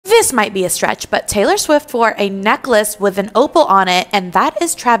this might be a stretch, but Taylor Swift wore a necklace with an opal on it, and that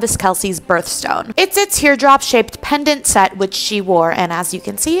is Travis Kelce's birthstone. It's a teardrop shaped pendant set which she wore, and as you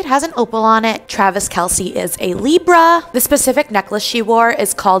can see, it has an opal on it. Travis Kelce is a Libra. The specific necklace she wore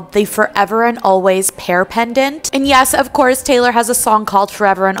is called the Forever and Always pear pendant. And yes, of course, Taylor has a song called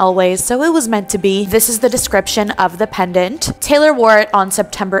Forever and Always, so it was meant to be. This is the description of the pendant. Taylor wore it on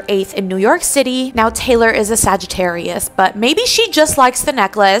September 8th in New York City. Now, Taylor is a Sagittarius, but maybe she just likes the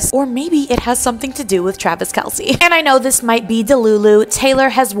necklace, or maybe it has something to do with Travis Kelce. And I know this might be Delulu. Taylor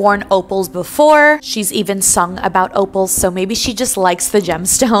has worn opals before. She's even sung about opals, so maybe she just likes the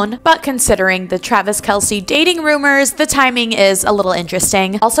gemstone. But considering the Travis Kelce dating rumors, the timing is a little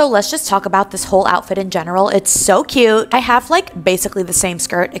interesting. Also, let's just talk about this whole outfit in general. It's so cute. I have like basically the same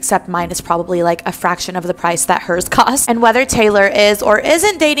skirt, except mine is probably like a fraction of the price that hers cost. And whether Taylor is or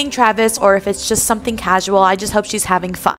isn't dating Travis, or if it's just something casual, I just hope she's having fun.